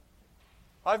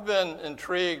I've been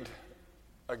intrigued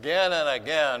again and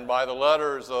again by the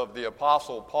letters of the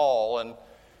Apostle Paul, and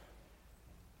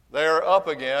they're up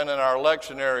again in our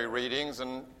lectionary readings.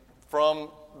 And from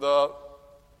the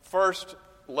first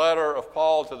letter of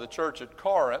Paul to the church at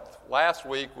Corinth, last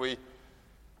week we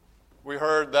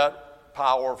heard that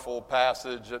powerful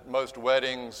passage at most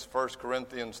weddings, 1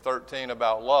 Corinthians 13,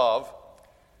 about love.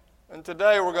 And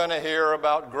today we're going to hear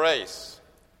about grace.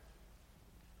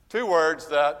 Two words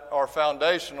that are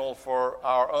foundational for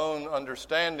our own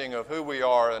understanding of who we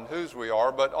are and whose we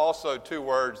are, but also two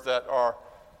words that are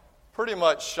pretty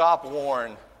much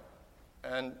shop-worn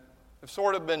and have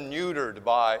sort of been neutered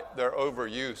by their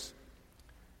overuse.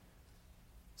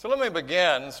 So let me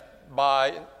begin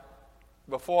by,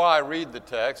 before I read the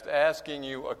text, asking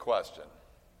you a question.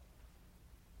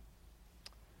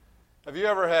 Have you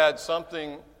ever had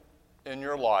something in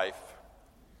your life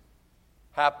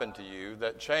happened to you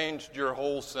that changed your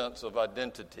whole sense of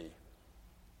identity?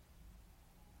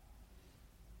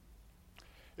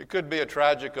 It could be a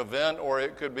tragic event, or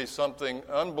it could be something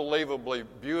unbelievably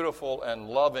beautiful and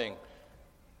loving,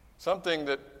 something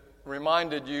that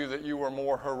reminded you that you were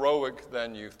more heroic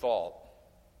than you thought.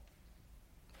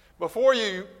 Before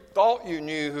you thought you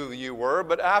knew who you were,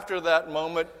 but after that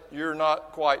moment, you're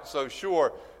not quite so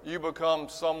sure. You become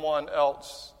someone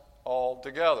else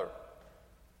altogether.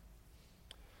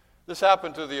 This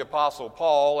happened to the Apostle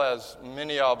Paul, as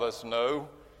many of us know,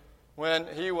 when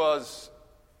he was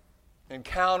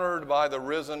encountered by the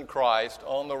risen Christ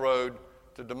on the road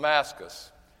to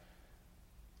Damascus.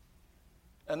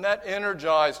 And that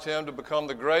energized him to become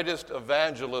the greatest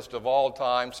evangelist of all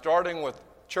time, starting with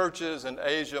churches in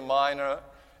Asia Minor,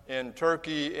 in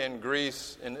Turkey, in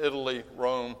Greece, in Italy,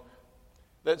 Rome,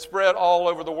 that spread all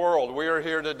over the world. We are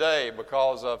here today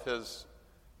because of his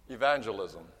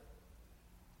evangelism.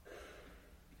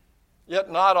 Yet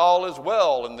not all is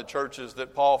well in the churches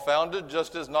that Paul founded,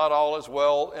 just as not all is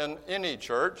well in any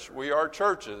church. We are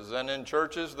churches, and in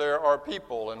churches there are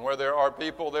people, and where there are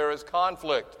people there is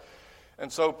conflict.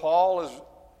 And so Paul is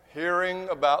hearing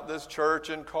about this church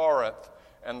in Corinth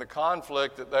and the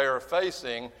conflict that they are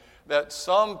facing, that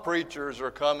some preachers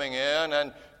are coming in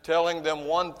and telling them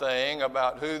one thing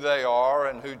about who they are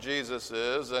and who Jesus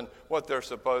is and what they're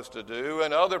supposed to do,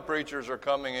 and other preachers are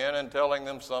coming in and telling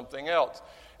them something else.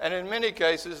 And in many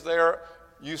cases, they're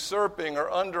usurping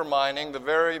or undermining the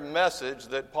very message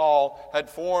that Paul had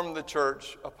formed the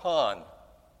church upon.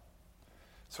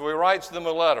 So he writes them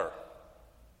a letter,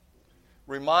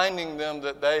 reminding them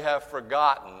that they have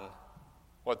forgotten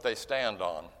what they stand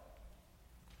on.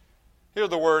 Hear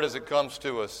the word as it comes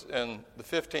to us in the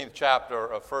 15th chapter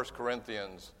of 1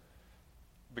 Corinthians,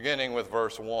 beginning with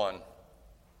verse 1.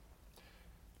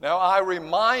 Now I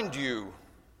remind you,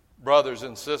 brothers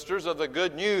and sisters, of the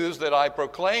good news that I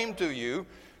proclaimed to you,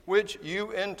 which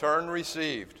you in turn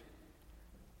received.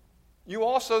 You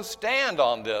also stand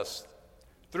on this,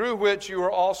 through which you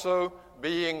are also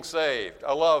being saved.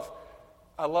 I love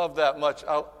that much.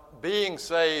 Being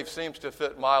saved seems to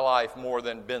fit my life more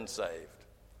than been saved,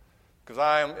 because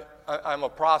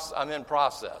I'm in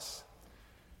process.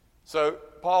 So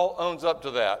Paul owns up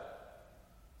to that.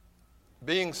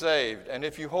 Being saved. And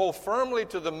if you hold firmly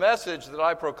to the message that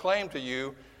I proclaim to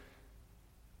you,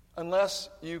 unless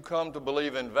you come to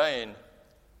believe in vain,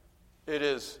 it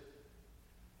is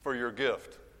for your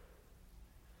gift.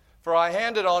 For I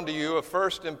handed on to you of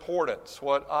first importance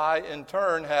what I in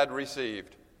turn had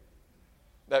received,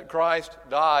 that Christ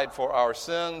died for our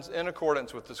sins in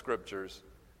accordance with the Scriptures,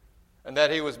 and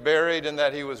that he was buried, and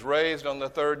that he was raised on the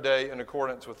third day in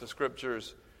accordance with the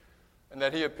Scriptures, and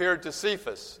that he appeared to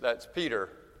Cephas, that's Peter,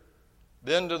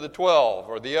 then to the 12,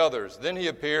 or the others. Then he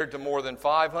appeared to more than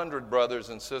 500 brothers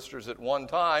and sisters at one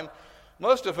time,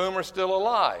 most of whom are still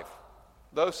alive,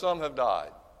 though some have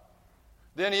died.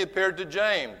 Then he appeared to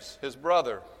James, his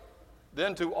brother,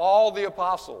 then to all the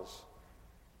apostles.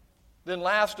 Then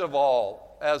last of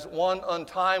all, as one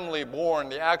untimely born,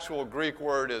 the actual Greek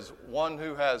word is one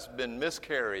who has been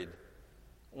miscarried,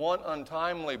 one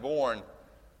untimely born,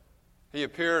 he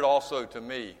appeared also to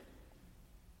me.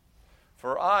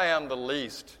 For I am the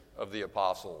least of the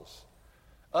apostles,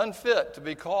 unfit to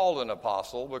be called an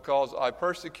apostle, because I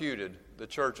persecuted the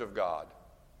church of God.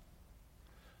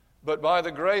 But by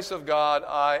the grace of God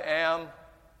I am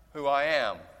who I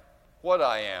am, what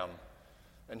I am,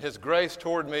 and his grace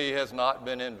toward me has not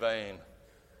been in vain.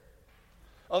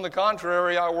 On the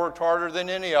contrary, I worked harder than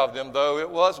any of them, though it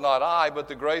was not I, but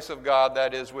the grace of God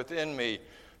that is within me.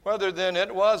 Whether then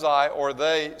it was I or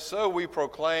they, so we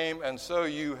proclaim, and so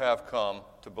you have come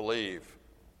to believe.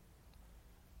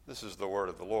 This is the word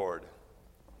of the Lord.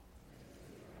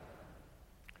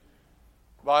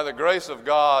 By the grace of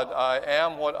God, I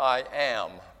am what I am,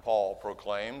 Paul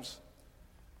proclaims.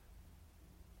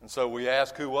 And so we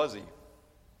ask, who was he?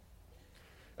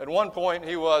 At one point,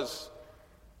 he was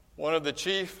one of the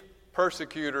chief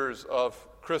persecutors of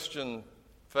Christian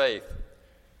faith.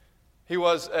 He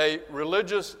was a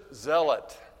religious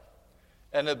zealot,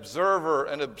 an observer,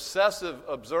 an obsessive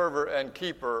observer and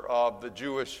keeper of the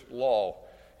Jewish law.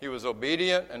 He was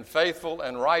obedient and faithful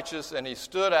and righteous, and he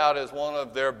stood out as one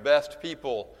of their best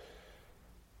people.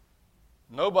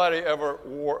 Nobody ever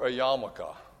wore a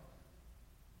yarmulke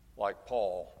like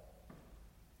Paul.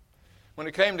 When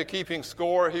it came to keeping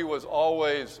score, he was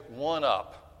always one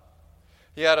up.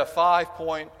 He had a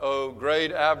 5.0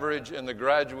 grade average in the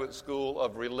Graduate School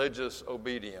of Religious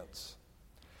Obedience.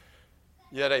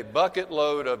 Yet a bucket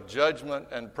load of judgment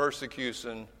and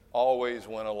persecution always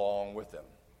went along with him.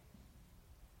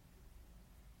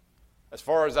 As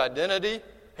far as identity,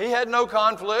 he had no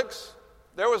conflicts.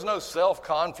 There was no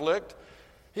self-conflict.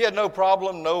 He had no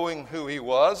problem knowing who he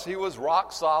was. He was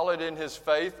rock solid in his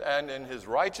faith and in his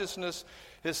righteousness.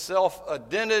 His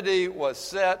self-identity was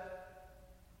set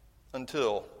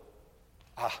until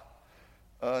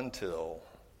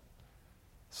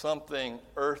something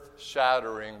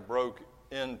earth-shattering broke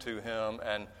into him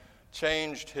and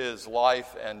changed his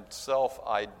life and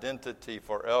self-identity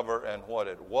forever. And what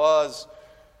it was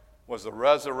the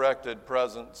resurrected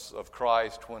presence of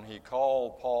Christ when he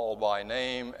called Paul by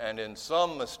name and in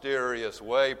some mysterious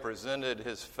way presented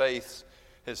his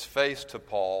face to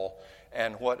Paul.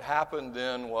 And what happened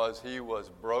then was he was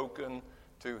broken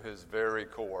to his very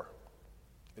core.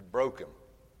 It broke him.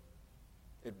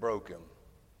 It broke him.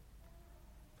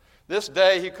 This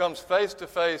day he comes face to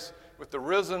face with the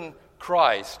risen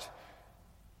Christ.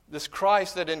 This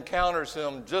Christ that encounters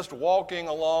him just walking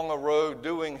along a road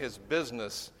doing his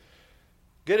business,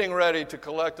 getting ready to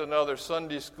collect another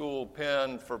Sunday school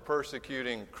pen for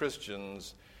persecuting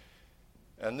Christians.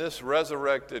 And this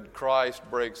resurrected Christ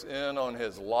breaks in on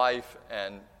his life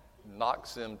and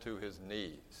knocks him to his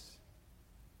knees.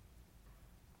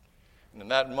 And in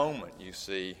that moment, you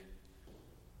see,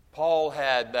 Paul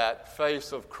had that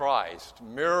face of Christ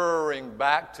mirroring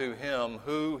back to him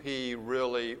who he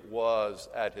really was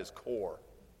at his core.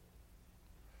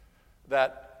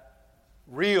 That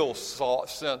real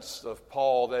sense of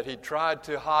Paul that he tried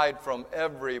to hide from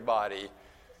everybody,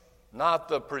 not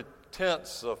the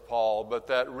pretense of Paul, but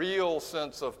that real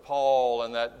sense of Paul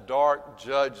and that dark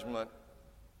judgment,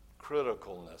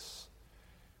 criticalness,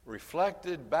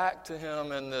 reflected back to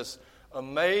him in this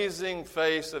amazing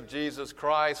face of Jesus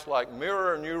Christ, like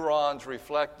mirror neurons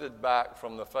reflected back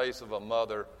from the face of a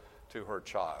mother to her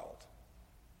child.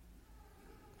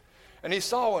 And he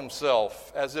saw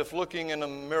himself as if looking in a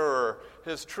mirror,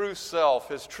 his true self,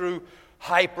 his true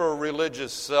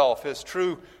hyper-religious self, his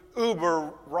true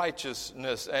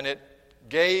uber-righteousness, and it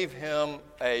gave him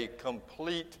a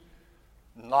complete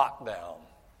knockdown.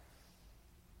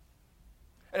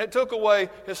 And it took away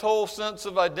his whole sense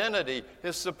of identity,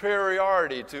 his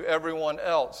superiority to everyone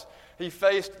else. He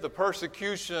faced the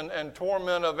persecution and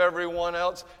torment of everyone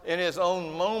else in his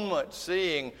own moment,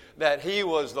 seeing that he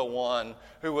was the one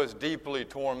who was deeply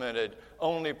tormented,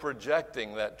 only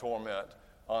projecting that torment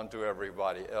onto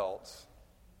everybody else.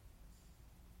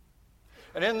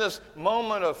 And in this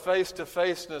moment of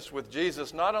face-to-faceness with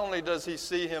Jesus, not only does he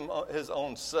see his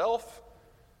own self,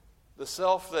 the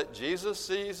self that Jesus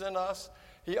sees in us,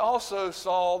 he also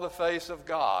saw the face of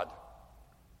God.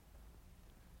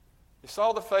 He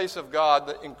saw the face of God,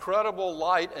 the incredible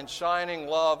light and shining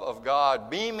love of God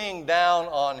beaming down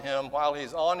on him while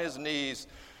he's on his knees,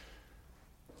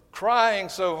 crying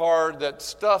so hard that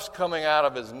stuff's coming out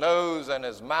of his nose and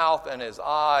his mouth and his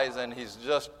eyes, and he's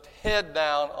just head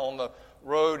down on the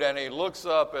road, and he looks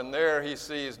up, and there he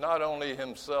sees not only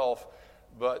himself,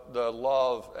 but the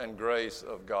love and grace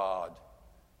of God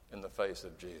in the face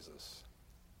of Jesus.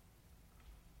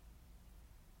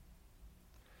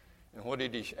 And what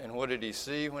did he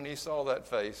see when he saw that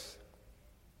face?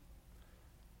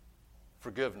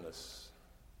 Forgiveness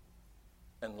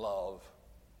and love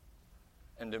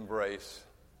and embrace.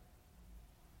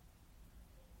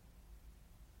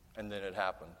 And then it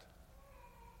happened.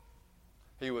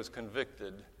 He was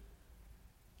convicted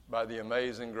by the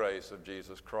amazing grace of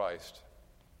Jesus Christ.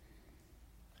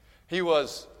 He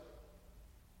was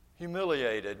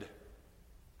humiliated.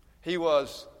 He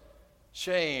was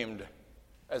shamed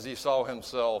as he saw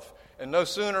himself. And no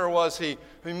sooner was he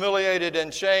humiliated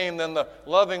and shamed than the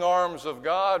loving arms of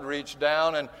God reached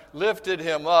down and lifted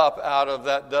him up out of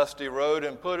that dusty road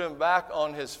and put him back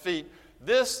on his feet.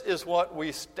 This is what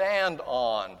we stand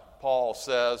on, Paul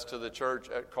says to the church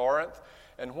at Corinth.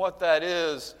 And what that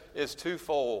is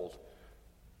twofold.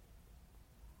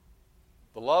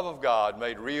 The love of God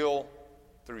made real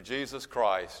through Jesus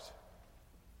Christ,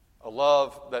 a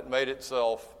love that made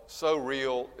itself so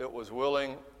real it was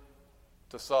willing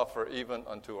to suffer even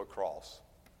unto a cross.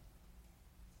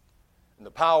 And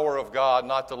the power of God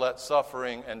not to let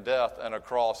suffering and death and a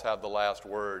cross have the last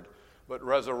word, but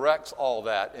resurrects all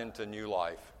that into new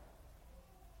life.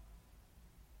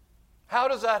 How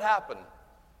does that happen?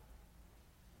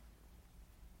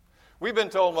 We've been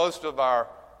told most of our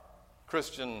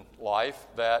Christian life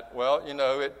that, well,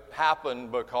 it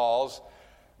happened because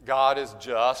God is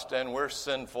just and we're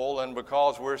sinful, and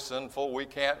because we're sinful, we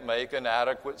can't make an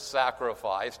adequate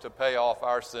sacrifice to pay off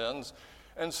our sins.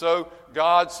 And so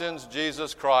God sends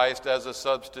Jesus Christ as a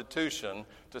substitution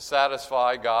to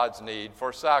satisfy God's need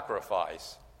for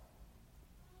sacrifice.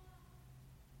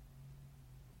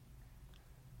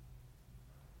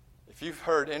 If you've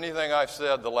heard anything I've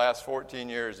said the last 14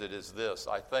 years, it is this.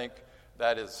 I think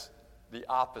that is the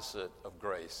opposite of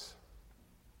grace.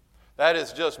 That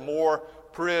is just more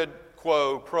quid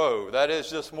quo pro. That is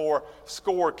just more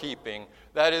scorekeeping.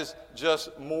 That is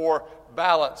just more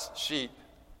balance sheet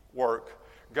work.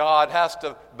 God has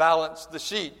to balance the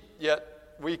sheet,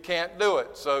 yet we can't do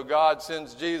it. So God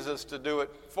sends Jesus to do it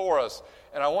for us.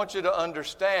 And I want you to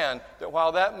understand that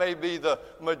while that may be the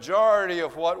majority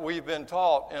of what we've been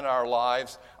taught in our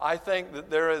lives, I think that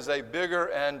there is a bigger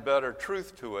and better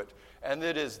truth to it. And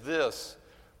it is this: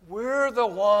 we're the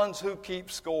ones who keep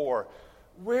score.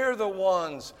 We're the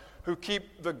ones who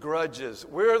keep the grudges.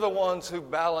 We're the ones who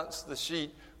balance the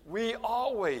sheet. We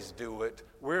always do it.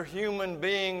 We're human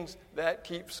beings that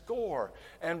keep score.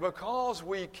 And because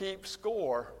we keep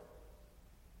score,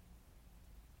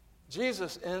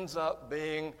 Jesus ends up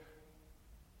being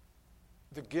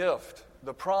the gift,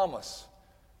 the promise,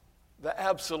 the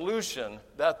absolution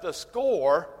that the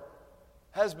score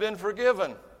has been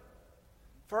forgiven.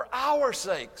 For our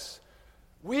sakes,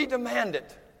 we demand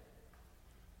it.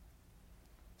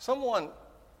 Someone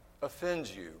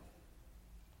offends you.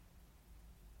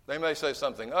 They may say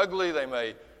something ugly, they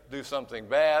may do something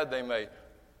bad, they may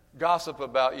gossip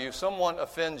about you. Someone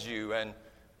offends you, and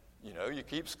you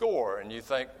keep score, and you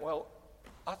think, well,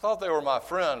 I thought they were my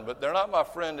friend, but they're not my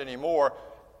friend anymore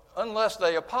unless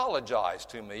they apologize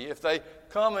to me. If they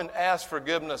come and ask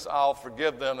forgiveness, I'll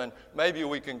forgive them, and maybe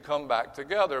we can come back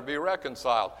together, be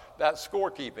reconciled. That's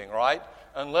scorekeeping, right?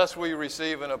 Unless we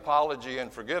receive an apology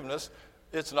and forgiveness,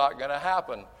 it's not going to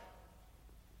happen.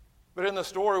 But in the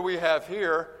story we have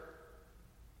here,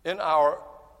 in our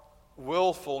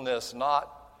willfulness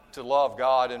not to love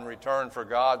God in return for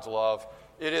God's love,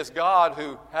 it is God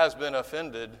who has been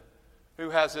offended, who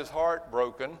has his heart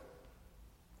broken.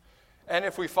 And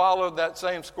if we followed that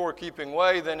same scorekeeping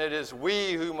way, then it is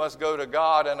we who must go to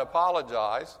God and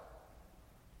apologize.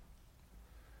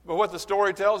 But what the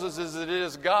story tells us is that it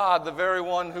is God, the very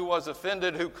one who was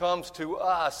offended, who comes to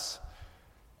us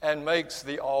and makes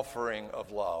the offering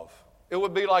of love. It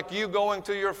would be like you going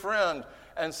to your friend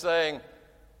and saying,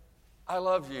 I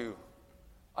love you,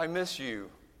 I miss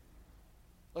you,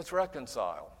 let's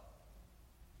reconcile.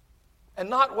 And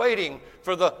not waiting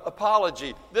for the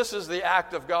apology. This is the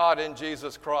act of God in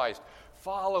Jesus Christ,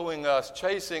 following us,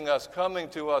 chasing us, coming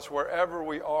to us wherever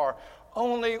we are,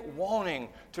 only wanting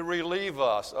to relieve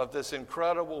us of this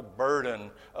incredible burden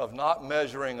of not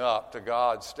measuring up to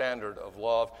God's standard of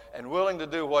love, and willing to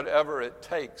do whatever it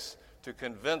takes to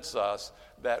convince us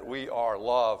that we are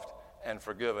loved and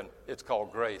forgiven. It's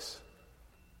called grace.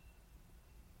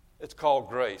 It's called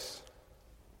grace.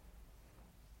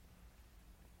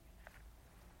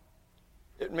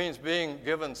 It means being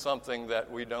given something that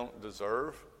we don't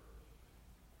deserve.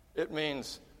 It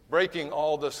means breaking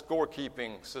all the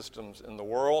scorekeeping systems in the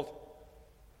world.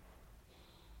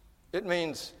 It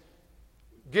means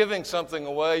giving something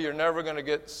away you're never going to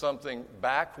get something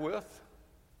back with.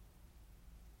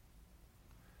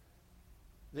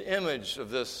 The image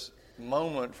of this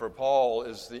moment for Paul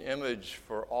is the image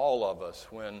for all of us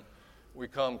when we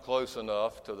come close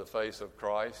enough to the face of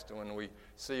Christ, when we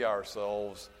see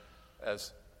ourselves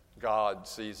as God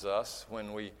sees us,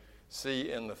 when we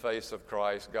see in the face of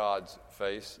Christ God's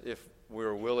face. If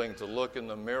we're willing to look in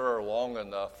the mirror long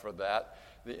enough for that,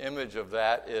 the image of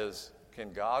that is,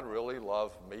 can God really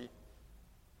love me?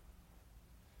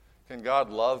 Can God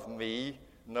love me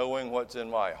knowing what's in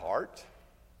my heart?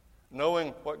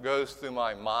 Knowing what goes through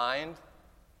my mind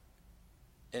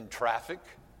in traffic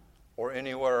or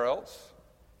anywhere else?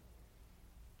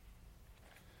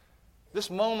 This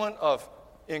moment of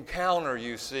encounter,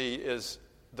 you see, is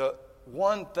the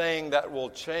one thing that will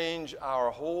change our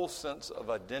whole sense of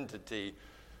identity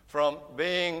from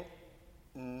being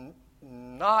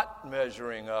not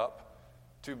measuring up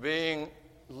to being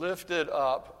lifted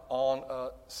up on a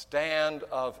stand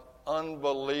of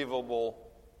unbelievable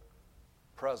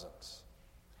presence.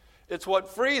 It's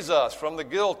what frees us from the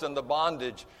guilt and the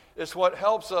bondage. It's what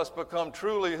helps us become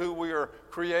truly who we are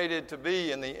created to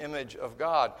be in the image of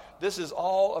God. This is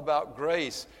all about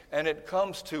grace, and it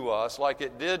comes to us like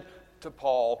it did to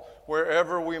Paul,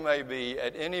 wherever we may be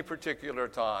at any particular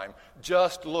time.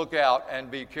 Just look out and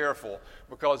be careful,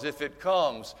 because if it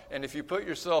comes, and if you put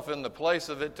yourself in the place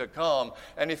of it to come,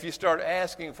 and if you start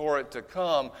asking for it to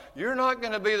come, you're not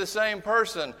going to be the same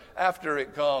person after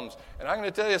it comes. And I'm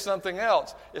going to tell you something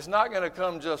else. It's not going to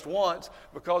come just once,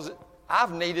 because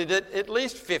I've needed it at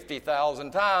least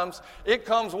 50,000 times. It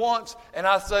comes once, and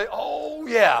I say, oh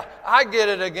yeah, I get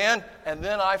it again, and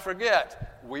then I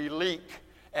forget. We leak.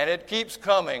 And it keeps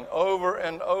coming over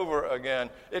and over again.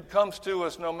 It comes to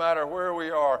us no matter where we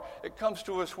are. It comes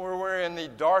to us where we're in the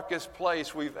darkest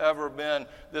place we've ever been,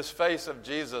 this face of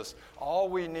Jesus. All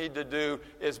we need to do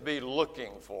is be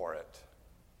looking for it.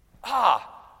 I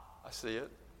see it.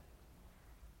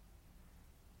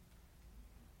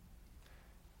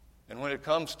 And when it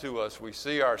comes to us, we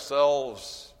see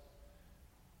ourselves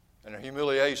in a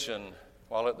humiliation,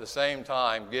 while at the same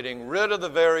time getting rid of the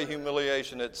very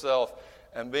humiliation itself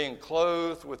and being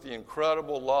clothed with the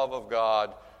incredible love of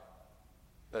God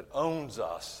that owns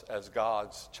us as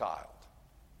God's child.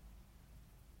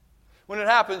 When it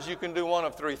happens, you can do one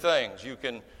of three things. You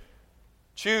can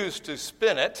choose to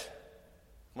spin it.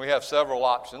 We have several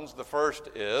options. The first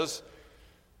is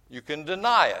you can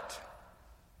deny it,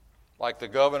 like the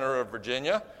governor of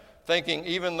Virginia, thinking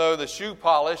even though the shoe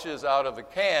polish is out of the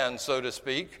can, so to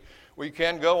speak, we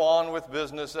can go on with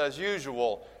business as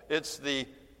usual. It's the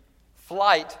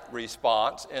flight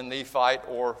response in the fight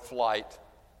or flight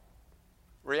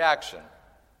reaction.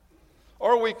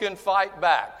 Or we can fight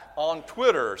back on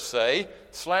Twitter, say,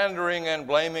 slandering and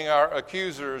blaming our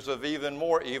accusers of even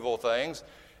more evil things.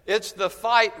 It's the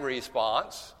fight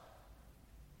response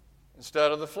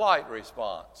instead of the flight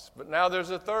response. But now there's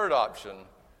a third option,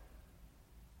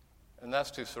 and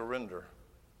that's to surrender.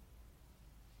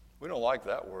 We don't like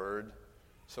that word,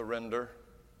 surrender.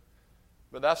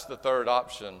 But that's the third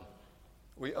option.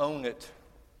 We own it.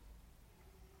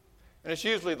 And it's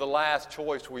usually the last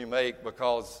choice we make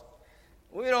because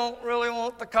we don't really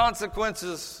want the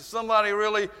consequences. Somebody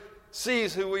really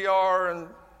sees who we are, and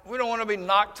we don't want to be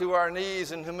knocked to our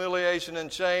knees in humiliation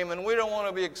and shame, and we don't want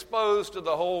to be exposed to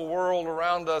the whole world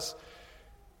around us.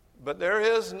 But there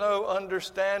is no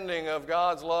understanding of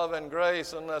God's love and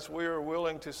grace unless we are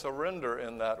willing to surrender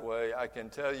in that way. I can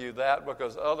tell you that,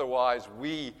 because otherwise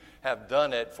we have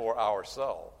done it for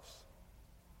ourselves.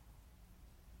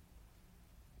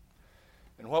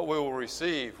 And what we will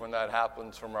receive when that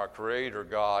happens from our Creator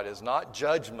God is not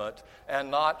judgment and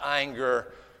not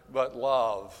anger, but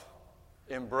love,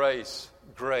 embrace,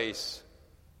 grace.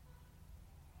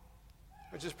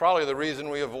 Which is probably the reason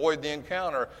we avoid the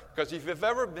encounter. Because if you've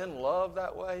ever been loved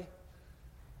that way,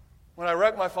 when I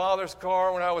wrecked my father's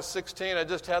car when I was 16, I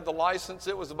just had the license.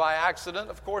 It was by accident.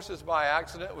 Of course it's by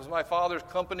accident. It was my father's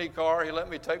company car. He let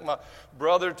me take my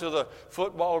brother to the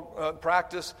football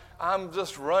practice. I'm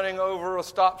just running over a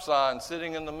stop sign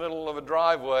sitting in the middle of a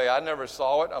driveway. I never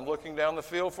saw it. I'm looking down the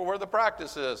field for where the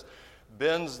practice is.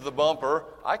 Bends the bumper.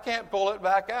 I can't pull it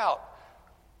back out.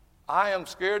 I am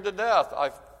scared to death.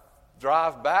 I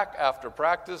drive back after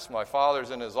practice. My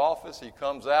father's in his office. He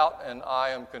comes out, and I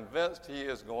am convinced he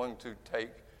is going to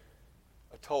take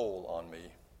a toll on me.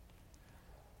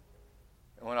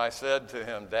 And when I said to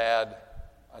him, Dad,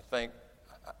 I think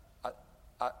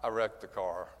I wrecked the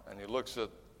car, and he looks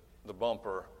at the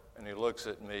bumper, and he looks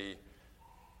at me,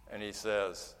 and he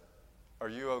says, are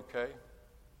you okay?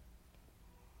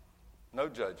 No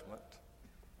judgment,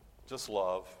 just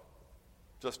love,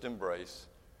 just embrace.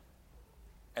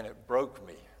 And it broke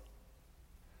me.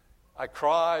 I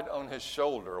cried on his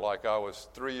shoulder like I was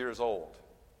 3 years old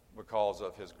because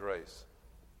of his grace.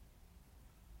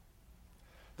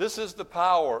 This is the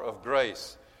power of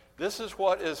grace. This is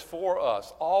what is for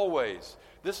us always.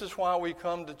 This is why we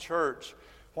come to church.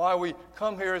 Why we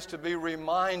come here is to be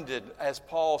reminded, as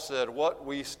Paul said, what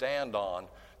we stand on.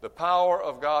 The power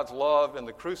of God's love in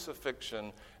the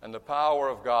crucifixion, and the power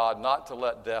of God not to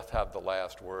let death have the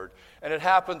last word. And it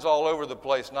happens all over the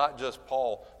place, not just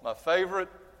Paul. My favorite,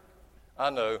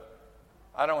 I know,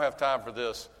 I don't have time for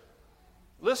this.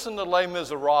 Listen to Les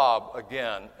Miserables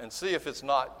again and see if it's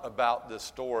not about this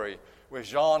story with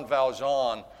Jean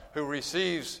Valjean, who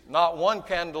receives not one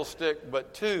candlestick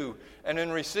but two, and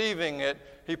in receiving it,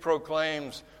 he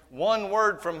proclaims, One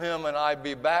word from him and I'd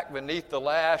be back beneath the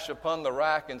lash upon the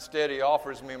rack. Instead, he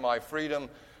offers me my freedom.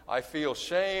 I feel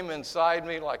shame inside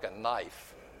me like a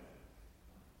knife.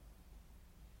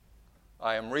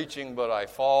 I am reaching, but I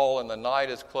fall, and the night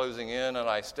is closing in, and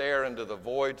I stare into the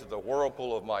void, to the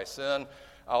whirlpool of my sin.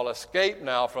 I'll escape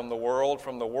now from the world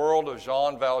of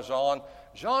Jean Valjean.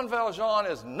 Jean Valjean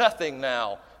is nothing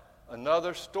now.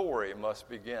 Another story must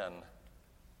begin.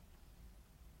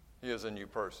 He is a new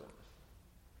person.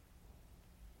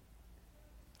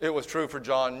 It was true for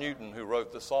John Newton, who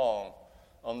wrote the song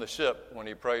on the ship when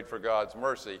he prayed for God's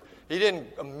mercy. He didn't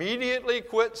immediately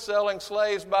quit selling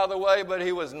slaves, by the way, but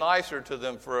he was nicer to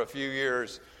them for a few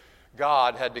years.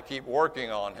 God had to keep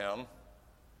working on him.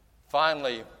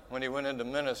 Finally, when he went into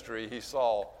ministry, he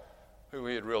saw who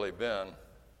he had really been.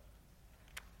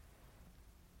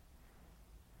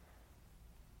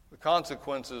 The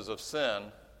consequences of sin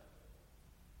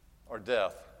are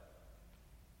death.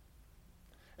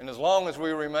 And as long as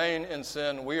we remain in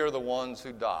sin, we are the ones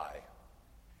who die.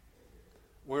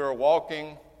 We are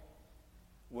walking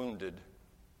wounded.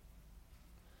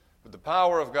 But the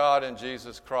power of God in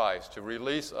Jesus Christ to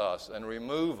release us and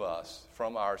remove us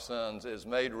from our sins is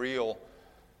made real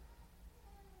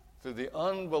through the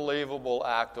unbelievable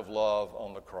act of love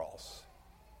on the cross.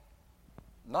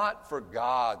 Not for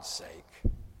God's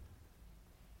sake,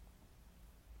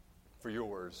 for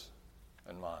yours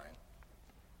and mine.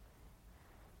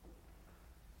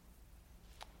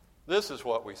 This is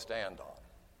what we stand on.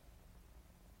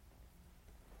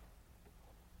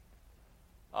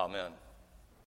 Amen.